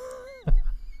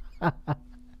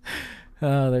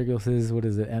 There goes his, what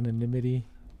is it, anonymity?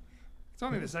 It's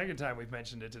only the second time we've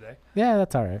mentioned it today. Yeah,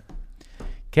 that's all right.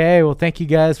 Okay, well, thank you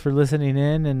guys for listening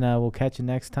in, and we'll catch you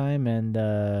next time.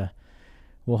 And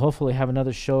we'll hopefully have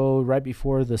another show right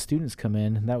before the students come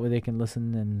in. That way they can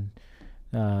listen.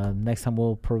 And next time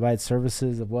we'll provide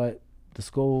services of what the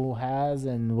school has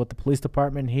and what the police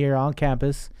department here on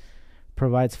campus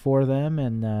provides for them.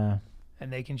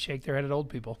 And they can shake their head at old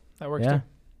people. That works too.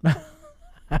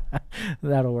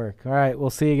 That'll work. All right,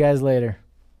 we'll see you guys later.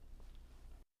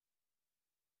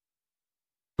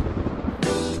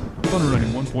 Thunder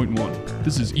 91.1.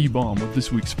 This is E-Bomb with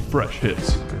this week's Fresh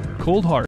Hits. Cold Heart.